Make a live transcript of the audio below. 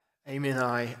Amy and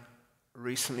I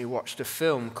recently watched a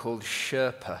film called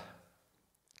Sherpa.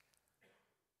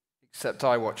 Except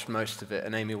I watched most of it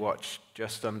and Amy watched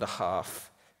just under half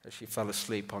as she fell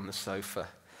asleep on the sofa.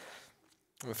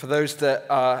 And for those that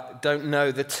don't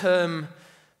know, the term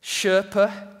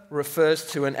Sherpa refers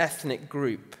to an ethnic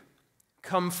group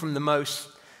come from the most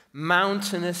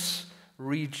mountainous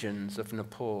regions of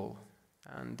Nepal,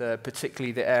 and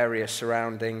particularly the area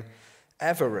surrounding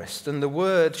Everest. And the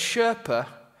word Sherpa,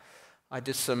 I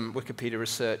did some Wikipedia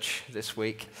research this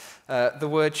week, the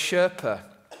word Sherpa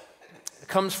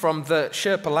comes from the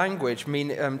Sherpa language,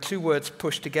 meaning two words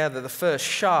pushed together. The first,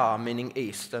 Shah, meaning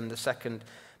east, and the second,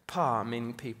 Pa,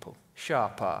 meaning people.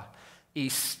 Sherpa,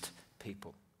 east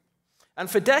people. And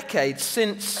for decades,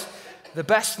 since the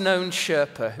best-known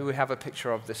Sherpa, who we have a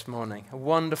picture of this morning, a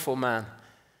wonderful man,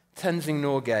 Tenzing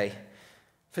Norgay,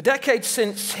 for decades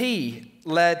since he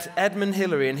led Edmund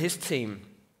Hillary and his team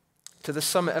to the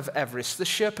summit of Everest, the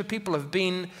Sherpa people have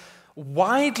been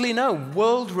widely known,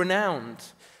 world-renowned,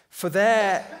 for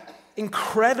their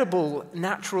incredible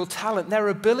natural talent, their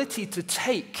ability to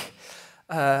take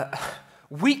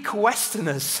weak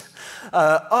Westerners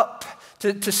up,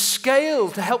 to scale,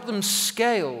 to help them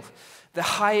scale the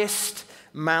highest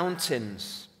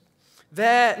mountains.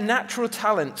 Their natural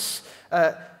talents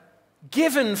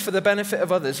given for the benefit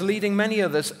of others, leading many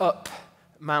others up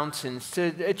mountains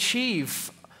to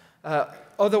achieve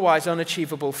otherwise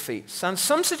unachievable feats. And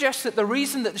some suggest that the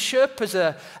reason that the Sherpas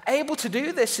are able to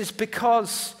do this is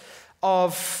because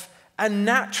of a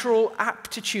natural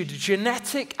aptitude, a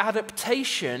genetic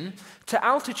adaptation to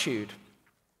altitude.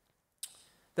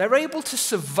 They're able to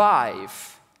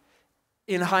survive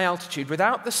in high altitude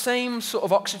without the same sort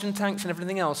of oxygen tanks and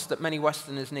everything else that many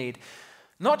Westerners need.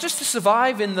 Not just to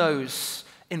survive in those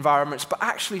environments, but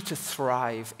actually to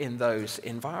thrive in those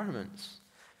environments.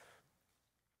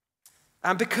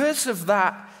 And because of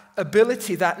that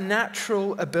ability, that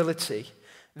natural ability,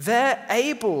 they're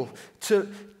able to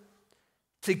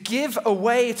give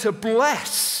away, to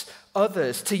bless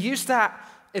others, to use that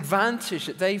advantage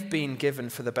that they've been given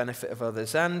for the benefit of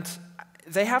others. And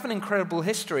they have an incredible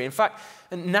history. In fact,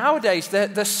 nowadays,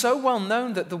 they're so well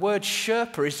known that the word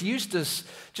Sherpa is used as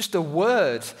just a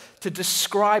word to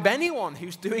describe anyone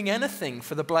who's doing anything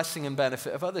for the blessing and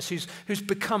benefit of others, who's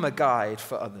become a guide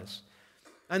for others.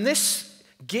 And this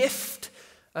gift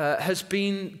has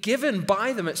been given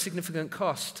by them at significant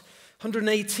cost.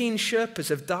 118 Sherpas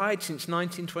have died since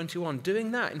 1921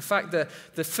 doing that. In fact,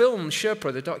 the film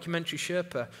Sherpa, the documentary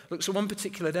Sherpa, looks at one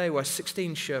particular day where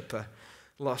 16 Sherpa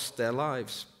lost their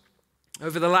lives.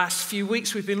 Over the last few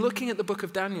weeks, we've been looking at the book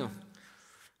of Daniel.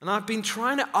 And I've been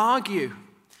trying to argue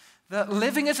that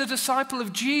living as a disciple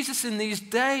of Jesus in these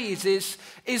days is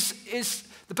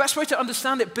the best way to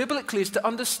understand it biblically is to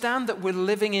understand that we're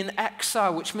living in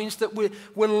exile, which means that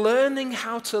we're learning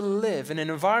how to live in an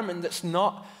environment that's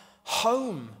not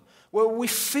home. Well, we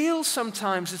feel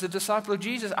sometimes as a disciple of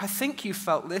Jesus, I think you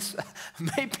felt this,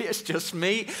 maybe it's just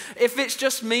me. If it's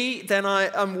just me, then I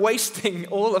am wasting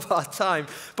all of our time.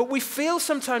 But we feel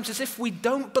sometimes as if we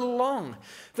don't belong,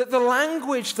 that the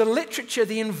language, the literature,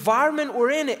 the environment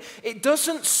we're in, it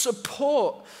doesn't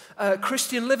support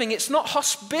Christian living. It's not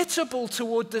hospitable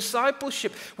toward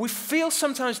discipleship. We feel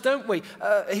sometimes, don't we?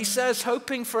 He says,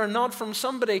 hoping for a nod from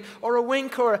somebody or a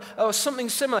wink or something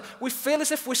similar. We feel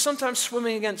as if we're sometimes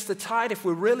swimming against the tide if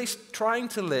we're really trying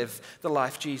to live the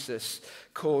life Jesus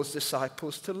calls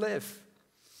disciples to live.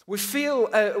 We feel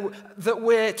that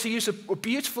we're, to use a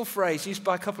beautiful phrase used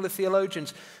by a couple of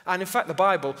theologians, and in fact the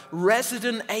Bible,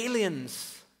 resident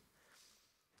aliens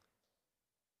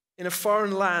in a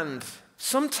foreign land.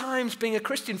 Sometimes being a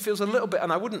Christian feels a little bit,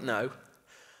 and I wouldn't know,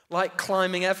 like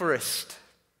climbing Everest.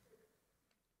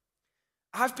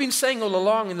 I've been saying all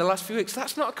along in the last few weeks,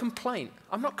 that's not a complaint.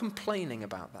 I'm not complaining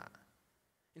about that.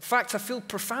 In fact, I feel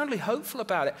profoundly hopeful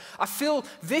about it. I feel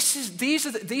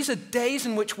these are days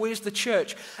in which we as the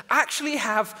church actually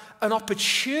have an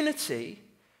opportunity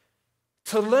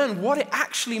to learn what it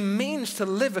actually means to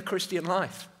live a Christian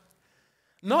life.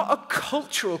 Not a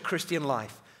cultural Christian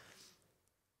life.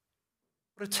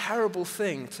 What a terrible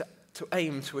thing to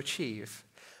aim to achieve.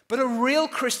 But a real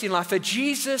Christian life, a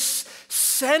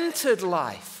Jesus-centered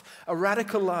life, a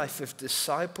radical life of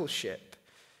discipleship.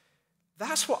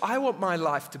 That's what I want my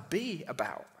life to be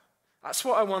about. That's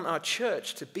what I want our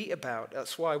church to be about.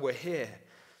 That's why we're here.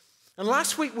 And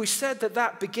last week we said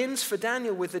that begins for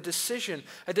Daniel with a decision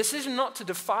not to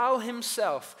defile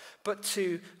himself, but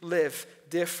to live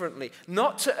differently.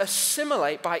 Not to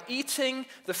assimilate by eating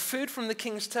the food from the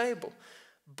king's table,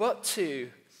 but to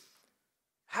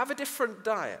have a different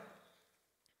diet.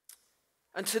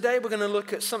 And today we're going to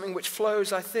look at something which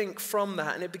flows, I think, from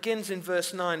that. And it begins in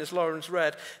verse 9, as Lawrence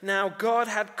read. Now God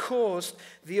had caused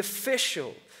the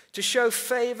official to show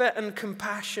favor and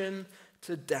compassion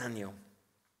to Daniel.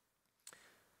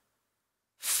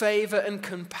 Favor and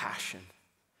compassion.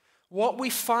 What we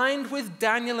find with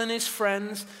Daniel and his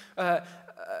friends,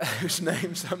 whose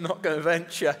names I'm not going to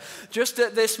venture, just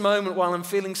at this moment while I'm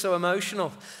feeling so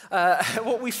emotional,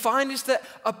 what we find is that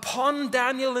upon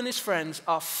Daniel and his friends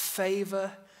are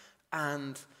favor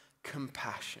and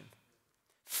compassion.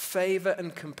 Favor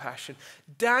and compassion.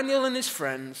 Daniel and his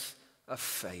friends are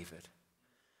favored.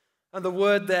 And the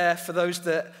word there, for those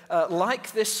that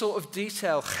like this sort of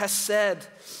detail, chesed,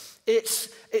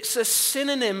 it's a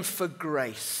synonym for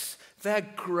grace. They're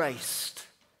graced.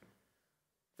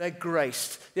 They're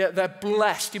graced. Yeah, they're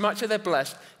blessed. You might say they're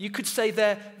blessed. You could say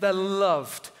they're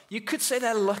loved. You could say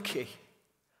they're lucky.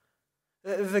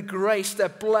 They're graced. They're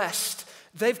blessed.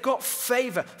 They've got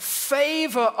favor.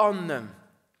 Favor on them.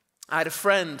 I had a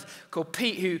friend called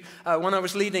Pete who, when I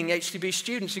was leading HTB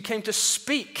students, who came to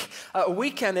speak at a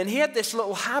weekend, and he had this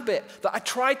little habit that I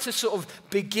tried to sort of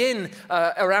begin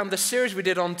around the series we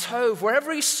did on Tove.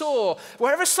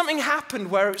 Wherever something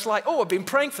happened where it's like, oh, I've been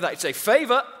praying for that, he'd say,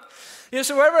 favor. You know,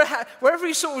 so wherever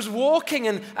he sort of was walking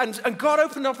and God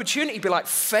opened an opportunity, he'd be like,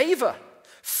 favor.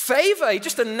 Favor. He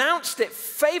just announced it,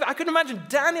 favor. I could imagine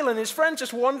Daniel and his friends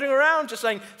just wandering around, just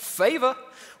saying, favor.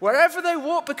 Wherever they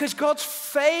walked, because God's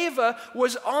favor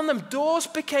was on them. Doors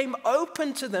became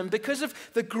open to them because of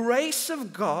the grace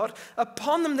of God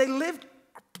upon them. They lived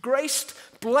graced,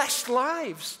 blessed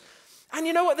lives. And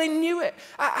you know what? They knew it.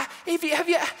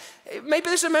 Maybe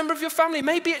there's a member of your family.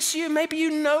 Maybe it's you. Maybe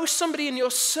you know somebody in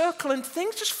your circle and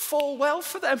things just fall well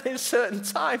for them in certain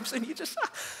times. And you just,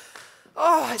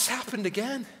 it's happened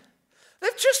again.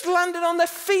 They've just landed on their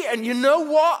feet. And you know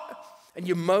what? And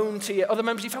you moan to your other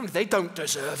members of your family, they don't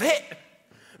deserve it.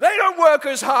 They don't work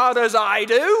as hard as I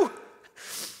do.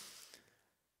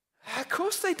 Of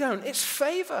course they don't. It's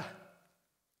favor.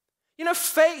 You know,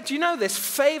 do you know this?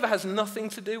 Favor has nothing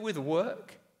to do with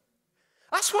work.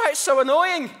 That's why it's so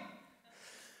annoying.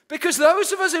 Because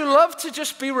those of us who love to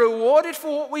just be rewarded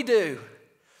for what we do,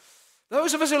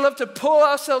 those of us who love to pull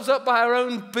ourselves up by our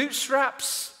own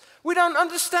bootstraps, we don't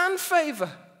understand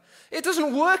favor. It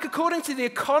doesn't work according to the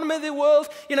economy of the world.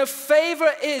 You know, favor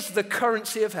is the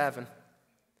currency of heaven.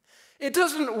 It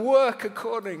doesn't work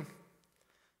according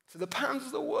to the pounds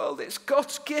of the world. It's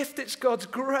God's gift. It's God's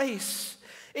grace.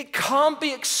 It can't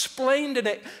be explained and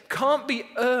it can't be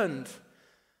earned.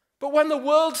 But when the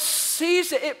world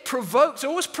sees it, it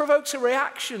always provokes a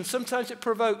reaction. Sometimes it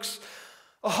provokes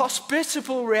a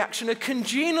hospitable reaction, a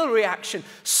congenial reaction.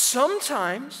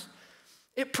 Sometimes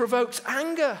it provokes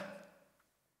anger.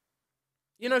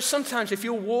 You know, sometimes if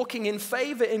you're walking in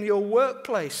favor in your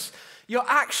workplace,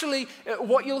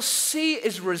 what you'll see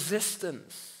is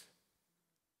resistance.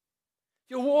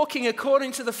 You're walking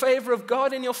according to the favor of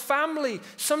God in your family.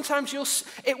 Sometimes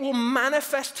it will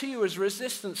manifest to you as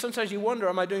resistance. Sometimes you wonder,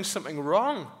 am I doing something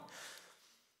wrong?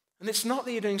 And it's not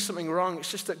that you're doing something wrong,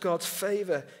 it's just that God's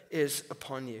favor is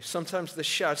upon you. Sometimes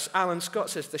Alan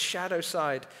Scott says, the shadow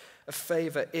side of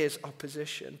favor is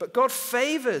opposition. But God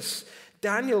favors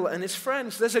Daniel and his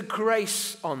friends. There's a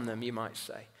grace on them, you might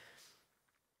say.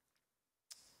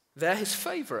 They're his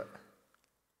favorite.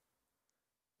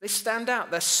 They stand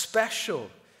out. They're special.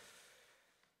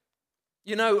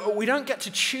 You know, we don't get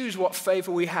to choose what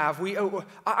favor we have.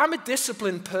 I'm a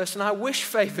disciplined person. I wish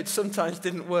favor sometimes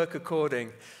didn't work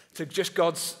according to just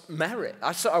God's merit.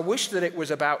 I wish that it was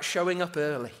about showing up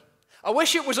early. I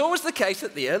wish it was always the case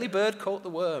that the early bird caught the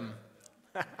worm.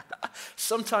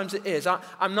 Sometimes it is.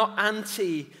 I'm not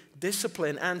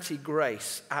anti-discipline,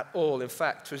 anti-grace at all. In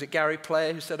fact, was it Gary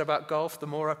Player who said about golf, the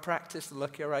more I practice, the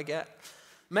luckier I get?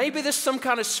 Maybe there's some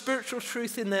kind of spiritual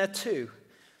truth in there too.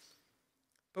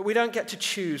 But we don't get to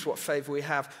choose what favor we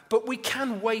have. But we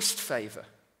can waste favor.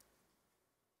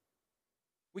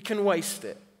 We can waste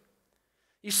it.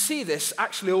 You see this,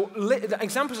 actually,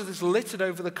 examples of this littered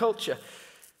over the culture.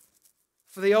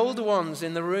 For the older ones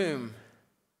in the room,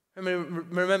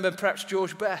 remember perhaps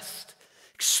George Best.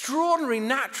 Extraordinary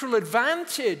natural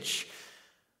advantage.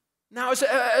 Now,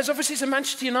 as obviously as a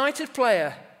Manchester United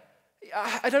player,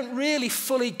 I don't really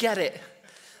fully get it.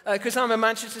 Because I'm a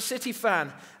Manchester City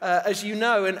fan, as you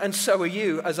know, and so are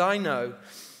you, as I know.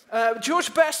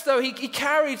 George Best, though, he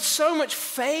carried so much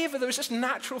favor. There was just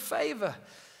natural favor.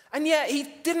 And yet he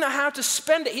didn't know how to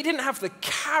spend it. He didn't have the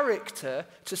character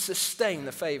to sustain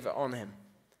the favor on him.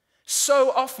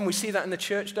 So often we see that in the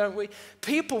church, don't we?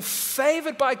 People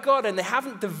favored by God and they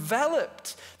haven't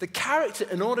developed the character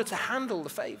in order to handle the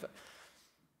favor.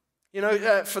 You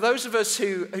know, for those of us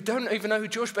who don't even know who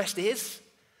George Best is,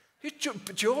 who's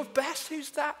George Best?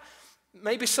 Who's that?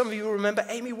 Maybe some of you will remember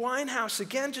Amy Winehouse.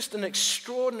 Again, just an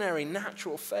extraordinary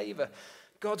natural favor.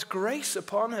 God's grace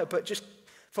upon her, but just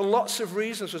for lots of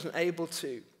reasons wasn't able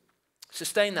to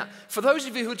sustain that. For those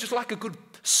of you who just like a good,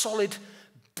 solid,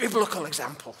 biblical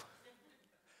example,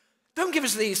 don't give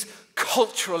us these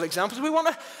cultural examples. We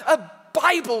want a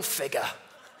Bible figure.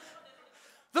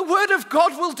 The word of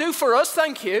God will do for us,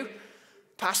 thank you.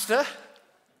 Pastor,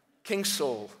 King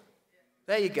Saul.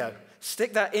 There you go.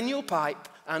 Stick that in your pipe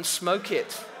and smoke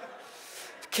it.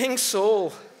 King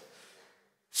Saul.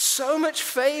 So much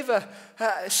favor.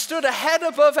 Stood a head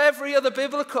above every other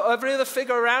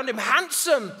figure around him.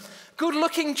 Handsome.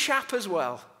 Good-looking chap as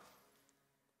well.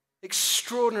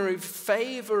 Extraordinary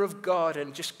favor of God,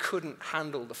 and just couldn't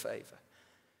handle the favor.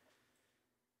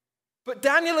 But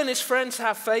Daniel and his friends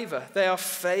have favor. They are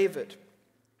favored.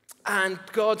 And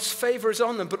God's favor is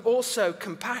on them, but also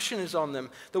compassion is on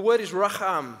them. The word is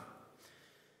racham.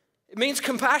 It means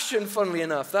compassion, funnily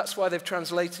enough. That's why they've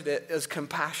translated it as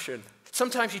compassion.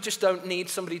 Sometimes you just don't need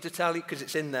somebody to tell you because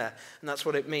it's in there, and that's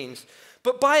what it means.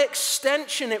 But by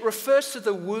extension, it refers to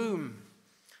the womb.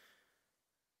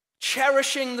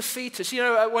 Cherishing the fetus. You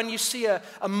know, when you see a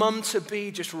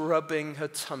mum-to-be just rubbing her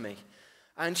tummy,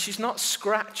 and she's not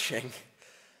scratching,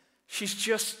 she's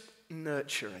just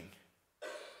nurturing.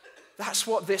 That's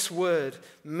what this word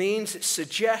means. It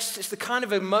suggests it's the kind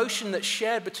of emotion that's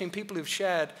shared between people who've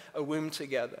shared a womb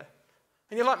together.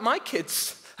 And you're like, my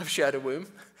kids have shared a womb,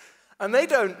 and they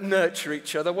don't nurture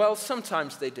each other. Well,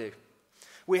 sometimes they do.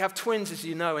 We have twins, as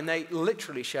you know, and they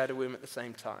literally shared a womb at the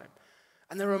same time.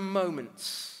 And there are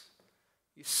moments,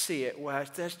 you see it, where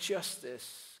there's just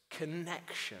this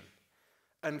connection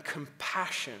and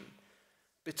compassion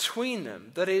between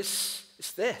them that is,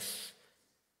 it's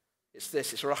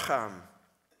racham.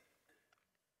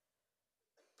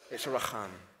 It's racham.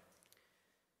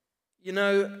 You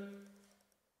know,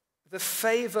 the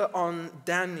favor on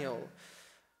Daniel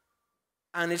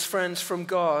and his friends from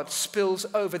God spills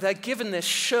over. They're given this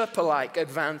Sherpa-like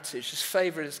advantage, this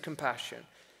favor, this compassion.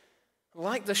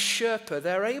 Like the Sherpa,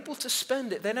 they're able to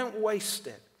spend it. They don't waste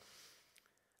it.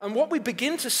 And what we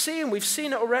begin to see, and we've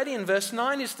seen it already in verse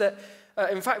 9, is that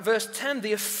in fact, verse 10,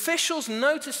 the officials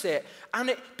notice it, and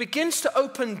it begins to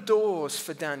open doors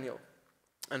for Daniel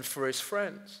and for his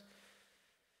friends.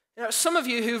 You know, some of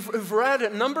you who've read a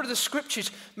number of the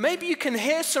scriptures, maybe you can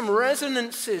hear some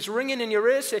resonances ringing in your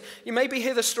ears. You maybe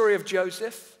hear the story of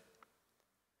Joseph.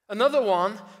 Another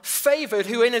one, favored,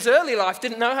 who in his early life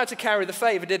didn't know how to carry the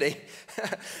favor, did he?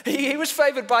 He was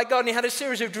favored by God, and he had a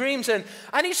series of dreams, and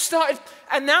he started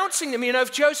announcing them. You know,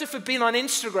 if Joseph had been on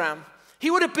Instagram, he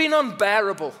would have been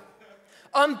unbearable.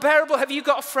 Unbearable. Have you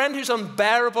got a friend who's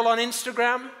unbearable on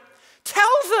Instagram? Tell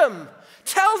them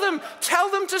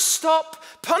to stop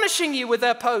punishing you with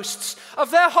their posts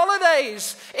of their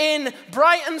holidays in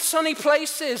bright and sunny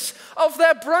places, of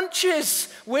their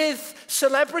brunches with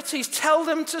celebrities. Tell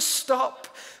them to stop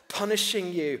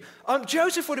punishing you.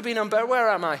 Joseph would have been unbearable. Where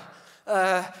am I?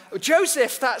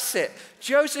 Joseph, that's it.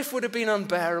 Joseph would have been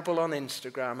unbearable on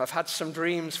Instagram. I've had some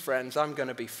dreams, friends. I'm going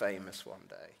to be famous one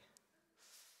day.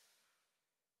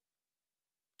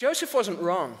 Joseph wasn't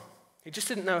wrong. He just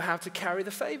didn't know how to carry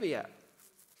the favor yet.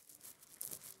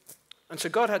 And so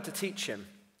God had to teach him.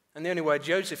 And the only way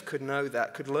Joseph could know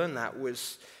that, could learn that,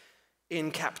 was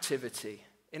in captivity,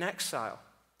 in exile.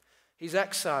 He's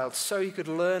exiled so he could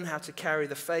learn how to carry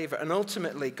the favor. And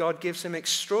ultimately, God gives him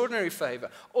extraordinary favor.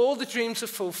 All the dreams are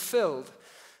fulfilled.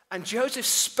 And Joseph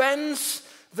spends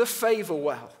the favor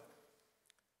well.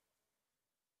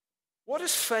 What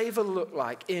does favor look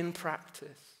like in practice?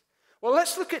 Well,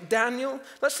 let's look at Daniel.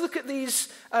 Let's look at these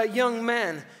young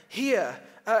men here.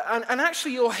 And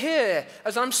actually, you'll hear,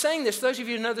 as I'm saying this, those of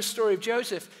you who know the story of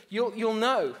Joseph, you'll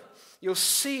know. You'll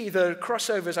see the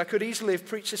crossovers. I could easily have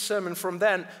preached a sermon from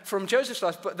Joseph's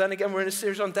life, but then again, we're in a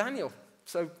series on Daniel,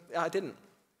 so I didn't.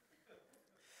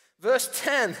 Verse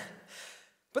 10,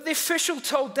 but the official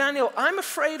told Daniel, I'm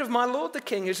afraid of my lord the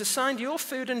king, who's assigned your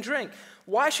food and drink.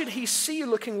 Why should he see you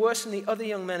looking worse than the other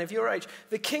young men of your age?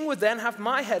 The king would then have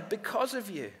my head because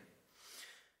of you.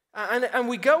 And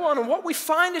we go on, and what we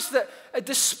find is that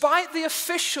despite the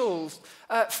officials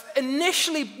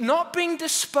initially not being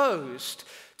disposed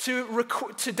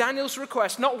to Daniel's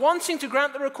request, not wanting to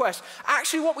grant the request,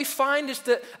 actually what we find is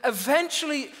that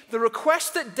eventually the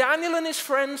request that Daniel and his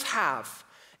friends have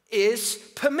is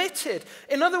permitted.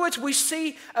 In other words, we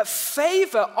see a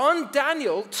favor on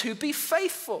Daniel to be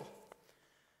faithful.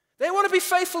 They want to be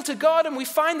faithful to God, and we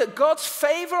find that God's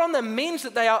favor on them means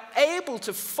that they are able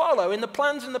to follow in the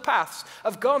plans and the paths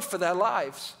of God for their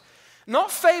lives. Not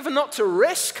favor not to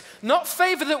risk, not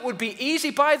favor that would be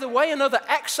easy. By the way, another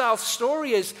exile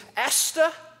story is Esther.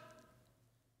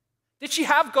 Did she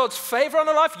have God's favor on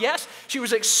her life? Yes. She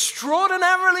was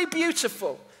extraordinarily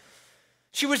beautiful.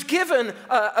 She was given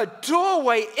a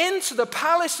doorway into the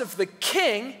palace of the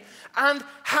king. And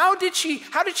how did she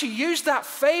use that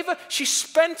favor? She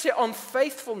spent it on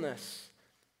faithfulness.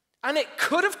 And it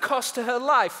could have cost her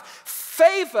life.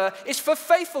 Favor is for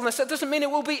faithfulness. That doesn't mean it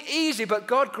will be easy, but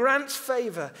God grants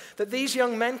favor that these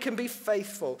young men can be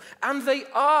faithful. And they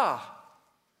are.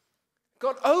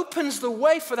 God opens the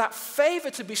way for that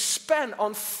favor to be spent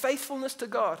on faithfulness to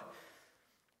God.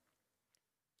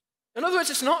 In other words,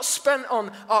 it's not spent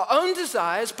on our own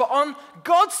desires, but on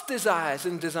God's desires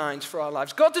and designs for our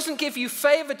lives. God doesn't give you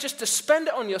favor just to spend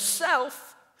it on yourself,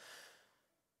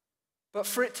 but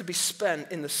for it to be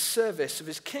spent in the service of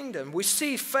his kingdom. We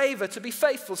see favor to be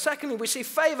faithful. Secondly, we see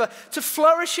favor to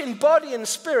flourish in body and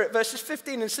spirit, verses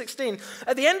 15 and 16.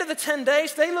 At the end of the 10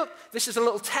 days, this is a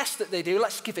little test that they do.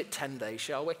 Let's give it 10 days,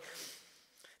 shall we?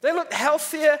 They looked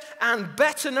healthier and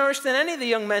better nourished than any of the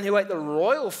young men who ate the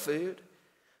royal food.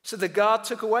 So the guard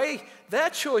took away their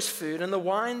choice food and the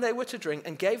wine they were to drink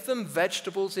and gave them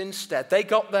vegetables instead. They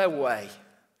got their way.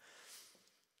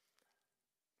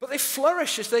 But they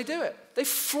flourish as they do it. They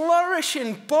flourish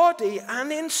in body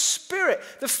and in spirit.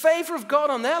 The favor of God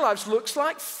on their lives looks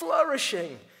like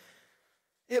flourishing.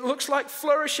 It looks like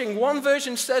flourishing. One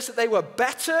version says that they were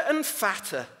better and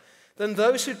fatter than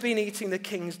those who'd been eating the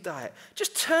king's diet.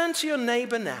 Just turn to your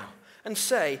neighbor now and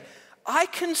say, I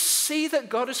can see that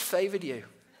God has favored you.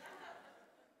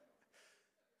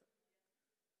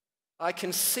 I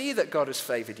can see that God has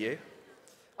favored you.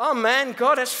 Oh man,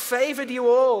 God has favored you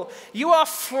all. You are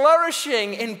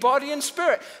flourishing in body and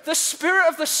spirit. The Spirit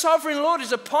of the sovereign Lord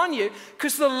is upon you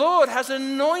because the Lord has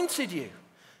anointed you.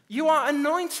 You are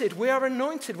anointed. We are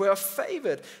anointed. We are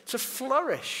favored to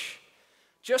flourish,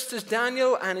 just as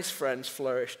Daniel and his friends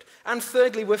flourished. And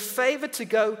thirdly, we're favored to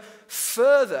go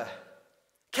further.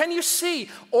 Can you see?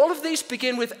 All of these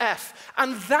begin with F,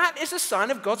 and that is a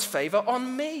sign of God's favor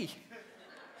on me.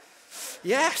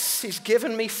 Yes, he's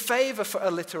given me favor for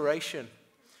alliteration.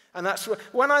 And that's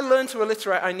when I learned to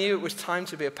alliterate, I knew it was time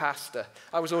to be a pastor.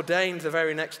 I was ordained the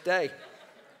very next day.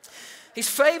 He's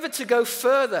favored to go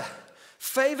further.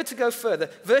 Favored to go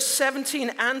further. Verse 17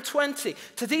 and 20.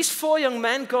 To these 4 young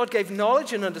men, God gave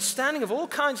knowledge and understanding of all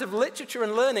kinds of literature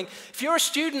and learning. If you're a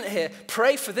student here,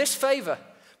 pray for this favor.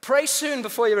 Pray soon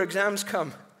before your exams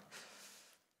come.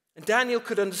 And Daniel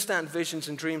could understand visions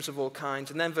and dreams of all kinds.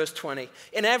 And then verse 20.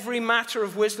 In every matter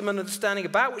of wisdom and understanding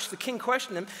about which the king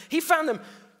questioned him, he found them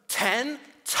 10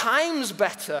 times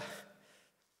better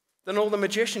than all the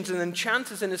magicians and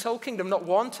enchanters in his whole kingdom. Not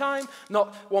 1 time,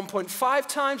 not 1.5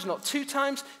 times, not 2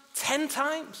 times, 10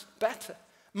 times better.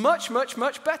 Much, much,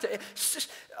 much better. It's just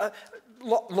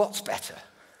lots better.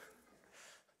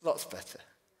 Lots better.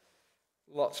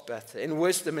 Lots better. In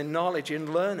wisdom, in knowledge,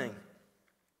 in learning.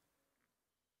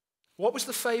 What was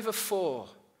the favor for?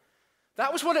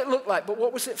 That was what it looked like, but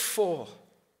what was it for?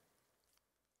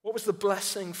 What was the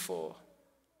blessing for?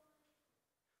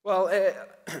 Well,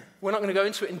 we're not going to go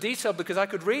into it in detail because I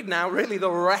could read now really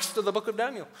the rest of the book of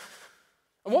Daniel.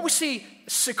 And what we see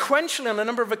sequentially on a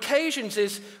number of occasions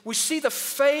is we see the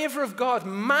favor of God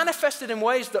manifested in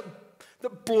ways that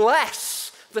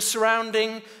bless the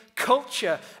surrounding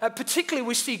culture. Particularly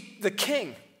we see the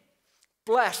king.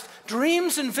 Blessed.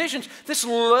 Dreams and visions. This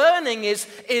learning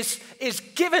is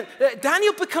given.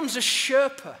 Daniel becomes a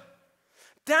Sherpa.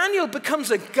 Daniel becomes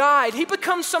a guide. He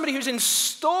becomes somebody who's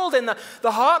installed in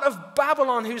the heart of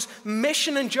Babylon, whose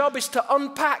mission and job is to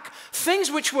unpack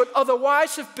things which would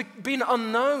otherwise have been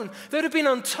unknown. They would have been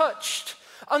untouched,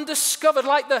 undiscovered,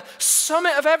 like the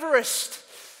summit of Everest.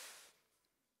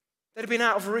 They'd have been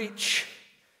out of reach.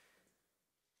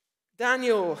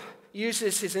 Daniel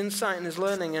uses his insight and his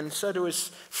learning, and so do his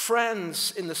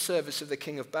friends in the service of the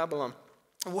king of Babylon.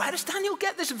 Where does Daniel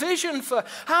get this vision for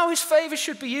how his favor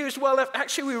should be used? Well,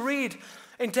 actually we read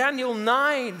in Daniel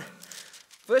 9,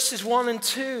 verses 1 and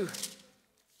 2.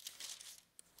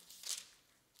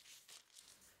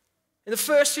 In the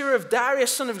first year of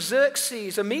Darius, son of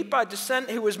Xerxes, a Mede by descent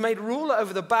who was made ruler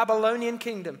over the Babylonian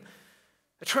kingdom.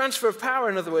 A transfer of power,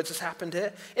 in other words, has happened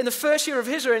here. In the first year of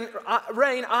his reign,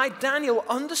 I, Daniel,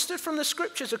 understood from the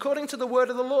scriptures, according to the word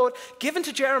of the Lord, given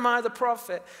to Jeremiah the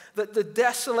prophet, that the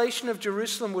desolation of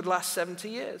Jerusalem would last 70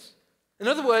 years. In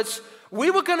other words,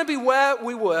 we were going to be where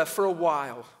we were for a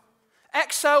while.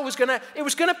 Exile was going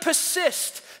to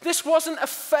persist. This wasn't a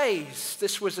phase.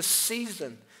 This was a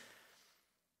season.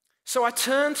 So I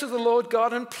turned to the Lord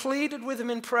God and pleaded with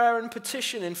him in prayer and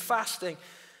petition, in fasting.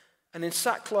 and in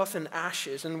sackcloth and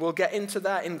ashes, and we'll get into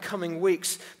that in coming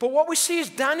weeks. But what we see is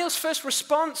Daniel's first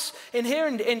response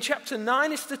in chapter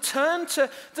 9 is to turn to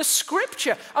the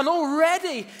scripture. And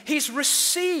already he's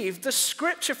received the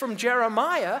scripture from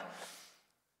Jeremiah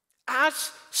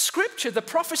as scripture, the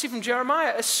prophecy from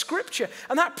Jeremiah as scripture.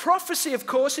 And that prophecy, of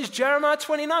course, is Jeremiah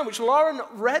 29, which Lauren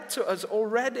read to us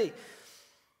already,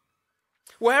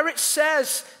 where it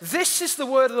says, "This is the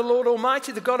word of the Lord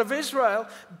Almighty, the God of Israel.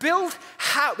 Build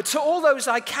to all those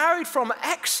I carried from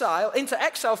exile, into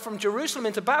exile from Jerusalem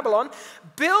into Babylon,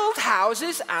 build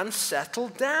houses and settle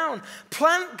down.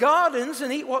 Plant gardens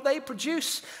and eat what they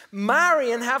produce.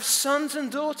 Marry and have sons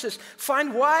and daughters.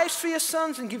 Find wives for your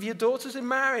sons and give your daughters in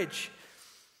marriage."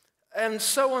 And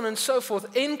so on and so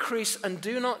forth. Increase and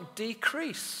do not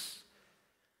decrease.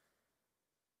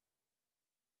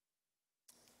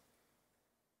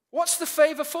 What's the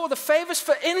favor for? The favor's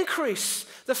for increase.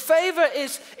 The favor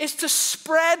is to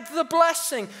spread the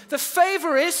blessing. The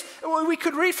favor is, we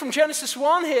could read from Genesis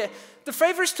 1 here, the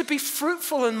favor is to be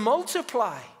fruitful and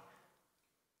multiply.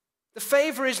 The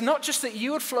favor is not just that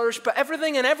you would flourish, but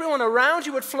everything and everyone around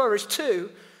you would flourish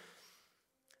too.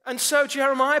 And so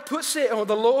Jeremiah puts it, or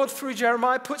the Lord through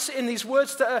Jeremiah puts it in these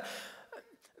words that are,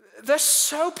 they're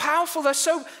so powerful. They're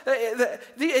so,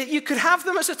 you could have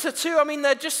them as a tattoo. I mean,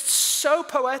 they're just so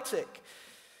poetic.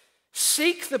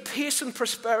 Seek the peace and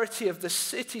prosperity of the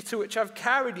city to which I've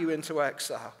carried you into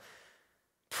exile.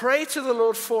 Pray to the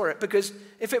Lord for it, because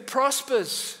if it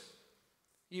prospers,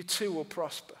 you too will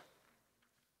prosper.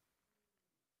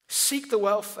 Seek the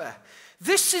welfare.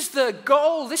 This is the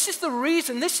goal. This is the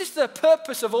reason. This is the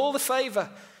purpose of all the favor.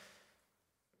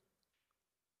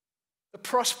 The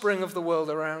prospering of the world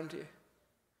around you.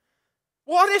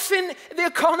 What if in the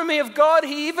economy of God,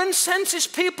 he even sends his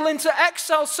people into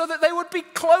exile so that they would be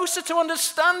closer to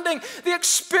understanding the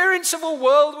experience of a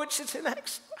world which is in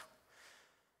exile?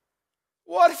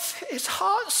 What if his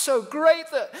heart's so great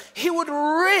that he would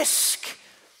risk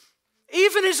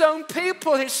even his own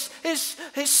people, his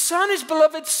son, his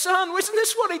beloved son? Isn't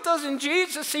this what he does in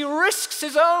Jesus? He risks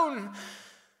his own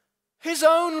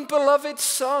beloved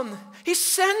son. He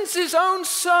sends his own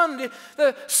son.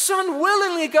 The son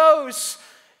willingly goes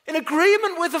in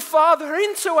agreement with the Father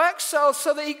into exile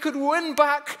so that he could win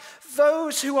back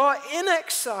those who are in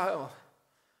exile.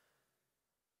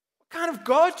 What kind of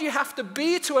God do you have to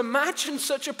be to imagine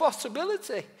such a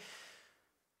possibility?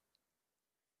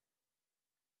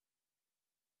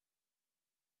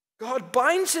 God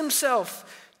binds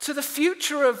himself to the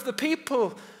future of the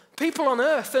people on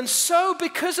earth. And so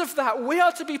because of that, we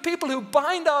are to be people who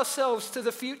bind ourselves to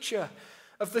the future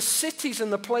of the cities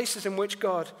and the places in which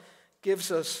God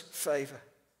gives us favor.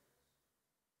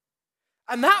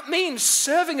 And that means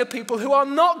serving a people who are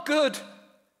not good,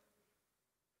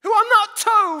 who are not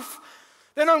tov.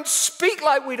 They don't speak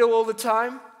like we do all the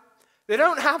time. They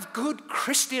don't have good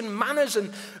Christian manners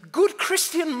and good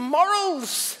Christian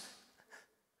morals.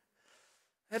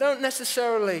 They don't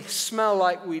necessarily smell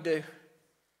like we do.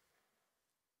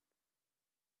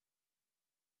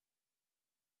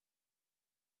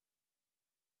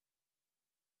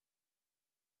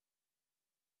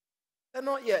 They're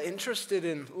not yet interested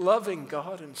in loving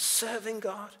God and serving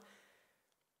God.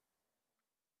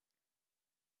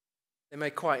 They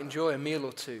may quite enjoy a meal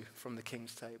or two from the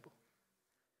king's table.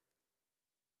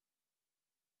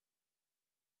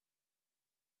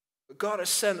 But God has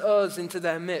sent us into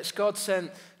their midst. God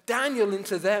sent Daniel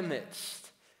into their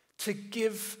midst to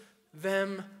give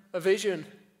them a vision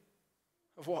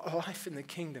of what life in the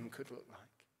kingdom could look like.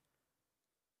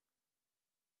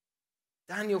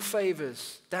 Daniel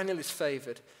is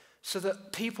favored so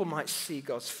that people might see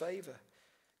God's favor.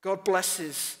 God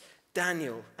blesses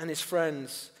Daniel and his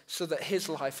friends so that his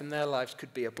life and their lives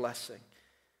could be a blessing.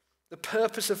 The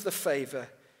purpose of the favor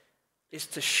is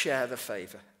to share the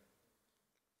favor.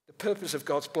 The purpose of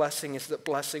God's blessing is that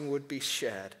blessing would be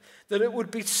shared, that it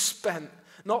would be spent,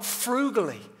 not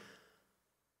frugally,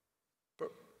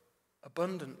 but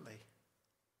abundantly,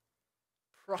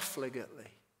 profligately,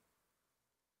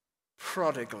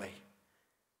 prodigally.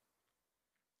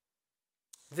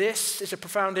 This is a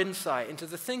profound insight into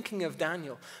the thinking of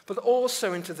Daniel, but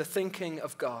also into the thinking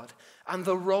of God and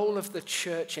the role of the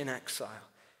church in exile.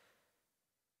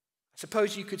 I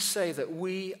suppose you could say that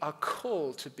we are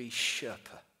called to be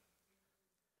Sherpa.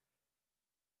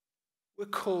 We're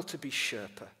called to be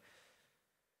Sherpa.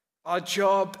 Our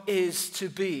job is to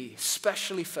be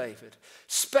specially favored,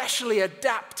 specially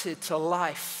adapted to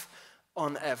life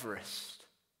on Everest.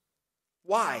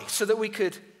 Why? So that we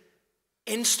could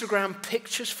Instagram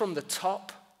pictures from the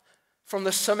top, from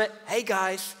the summit. Hey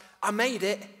guys, I made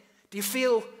it. Do you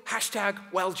feel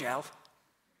 #WellGel?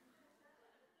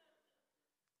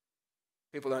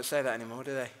 People don't say that anymore,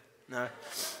 do they? No.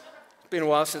 It's been a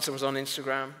while since I was on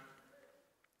Instagram.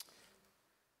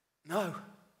 No.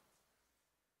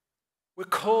 We're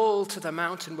called to the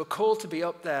mountain. We're called to be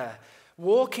up there.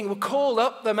 Walking, we're called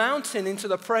up the mountain into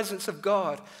the presence of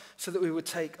God so that we would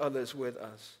take others with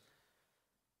us.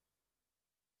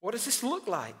 What does this look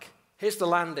like? Here's the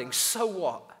landing. So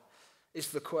what is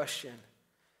the question?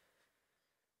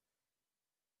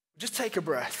 Just take a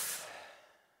breath.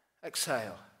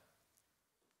 Exhale.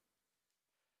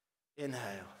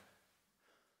 Inhale.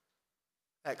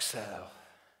 Exhale.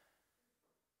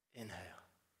 Inhale.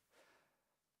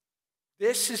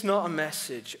 This is not a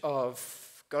message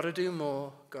of got to do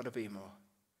more, got to be more.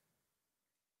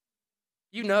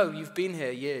 You know, you've been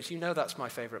here years. You know that's my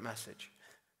favorite message.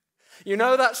 You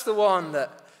know that's the one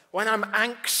that when I'm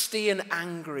angsty and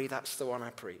angry, that's the one I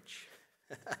preach.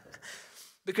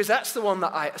 Because that's the one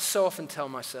that I so often tell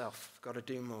myself, got to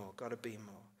do more, got to be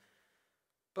more.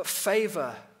 But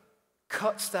favor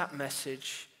cuts that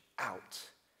message out.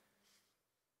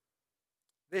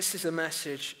 This is a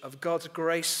message of God's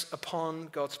grace upon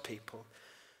God's people.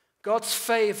 God's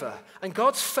favor, and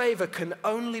God's favor can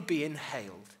only be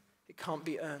inhaled. It can't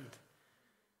be earned.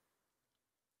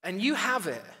 And you have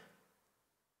it.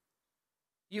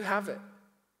 You have it.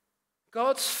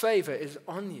 God's favor is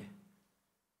on you.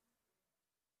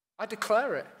 I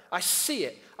declare it. I see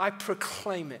it. I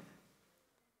proclaim it.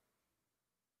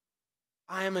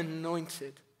 I am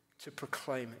anointed to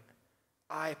proclaim it.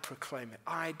 I proclaim it.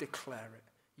 I declare it.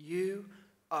 You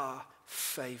are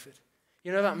favored.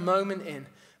 You know that moment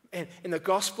in the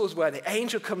Gospels where the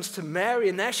angel comes to Mary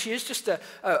and there she is, just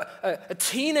a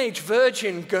teenage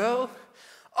virgin girl,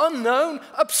 unknown,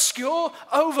 obscure,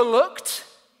 overlooked.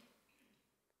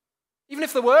 Even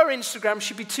if there were Instagram,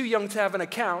 she'd be too young to have an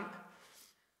account.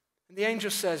 And the angel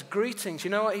says, greetings.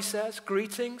 You know what he says?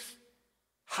 Greetings,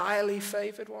 highly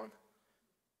favored one.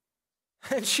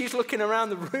 And she's looking around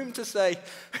the room to say,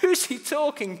 who's he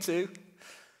talking to?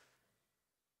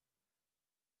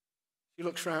 She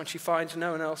looks around, she finds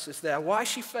no one else is there. Why is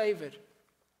she favored?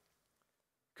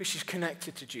 Because she's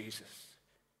connected to Jesus.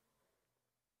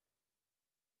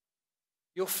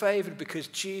 You're favored because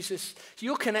Jesus,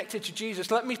 you're connected to Jesus.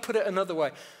 Let me put it another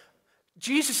way.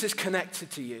 Jesus is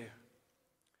connected to you.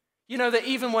 You know that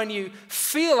even when you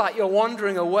feel like you're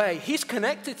wandering away, he's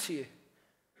connected to you.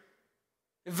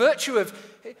 In virtue of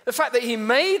the fact that he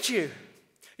made you,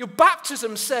 your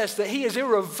baptism says that he is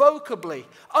irrevocably,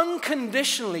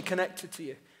 unconditionally connected to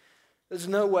you. There's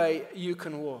no way you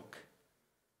can walk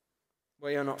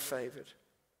where you're not favored.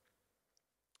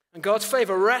 And God's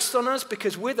favor rests on us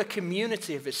because we're the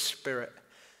community of his Spirit.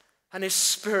 And his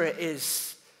Spirit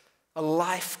is a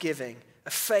life-giving,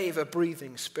 a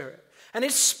favor-breathing Spirit. And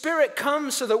his Spirit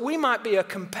comes so that we might be a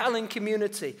compelling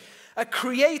community, a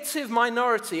creative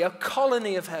minority, a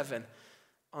colony of heaven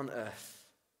on earth.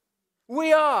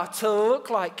 We are to look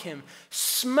like him,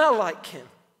 smell like him,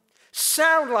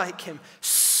 sound like him,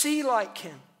 see like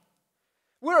him.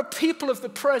 We're a people of the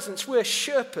presence. We're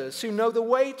Sherpas who know the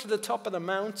way to the top of the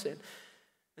mountain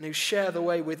and who share the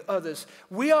way with others.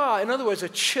 We are, in other words, a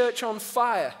church on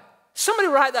fire. Somebody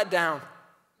write that down.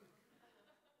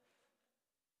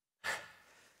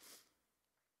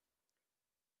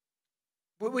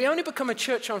 We only become a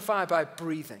church on fire by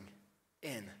breathing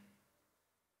in.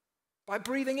 By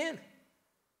breathing in.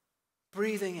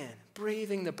 Breathing in.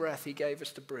 Breathing the breath he gave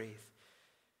us to breathe.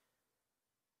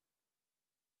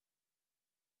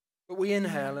 But we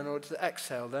inhale in order to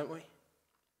exhale, don't we?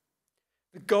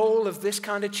 The goal of this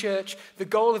kind of church, the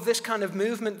goal of this kind of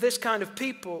movement, this kind of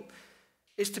people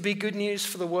is to be good news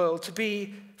for the world, to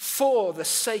be for the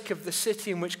sake of the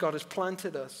city in which God has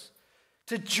planted us,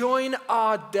 to join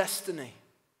our destiny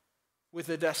with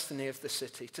the destiny of the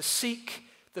city, to seek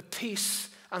the peace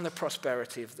and the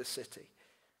prosperity of the city.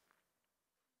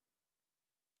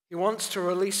 He wants to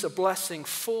release a blessing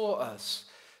for us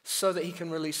so that he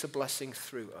can release a blessing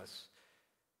through us.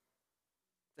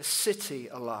 The city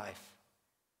alive.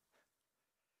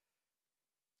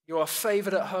 You are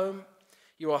favored at home.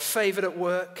 You are favored at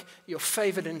work. You're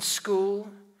favored in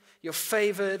school. You're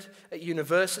favored at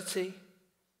university.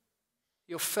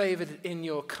 You're favored in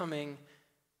your coming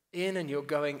in and you're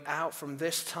going out from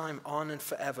this time on and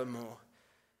forevermore.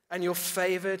 And you're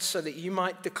favored so that you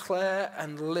might declare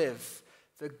and live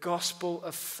the gospel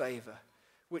of favor,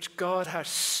 which God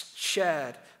has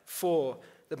shared for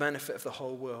the benefit of the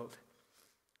whole world.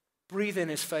 Breathe in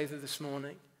his favor this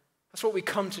morning. That's what we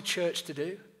come to church to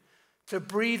do, to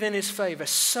breathe in his favor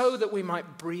so that we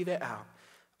might breathe it out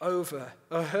over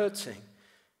a hurting,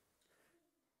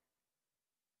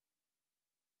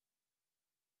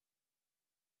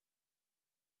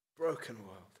 broken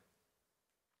world.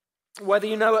 Whether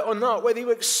you know it or not, whether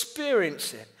you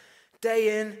experience it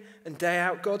day in and day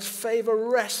out, God's favor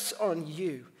rests on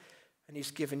you, and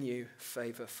he's given you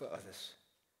favor for others.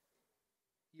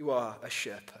 You are a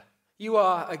Sherpa. You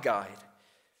are a guide.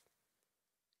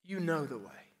 You know the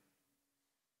way.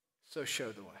 So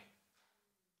show the way.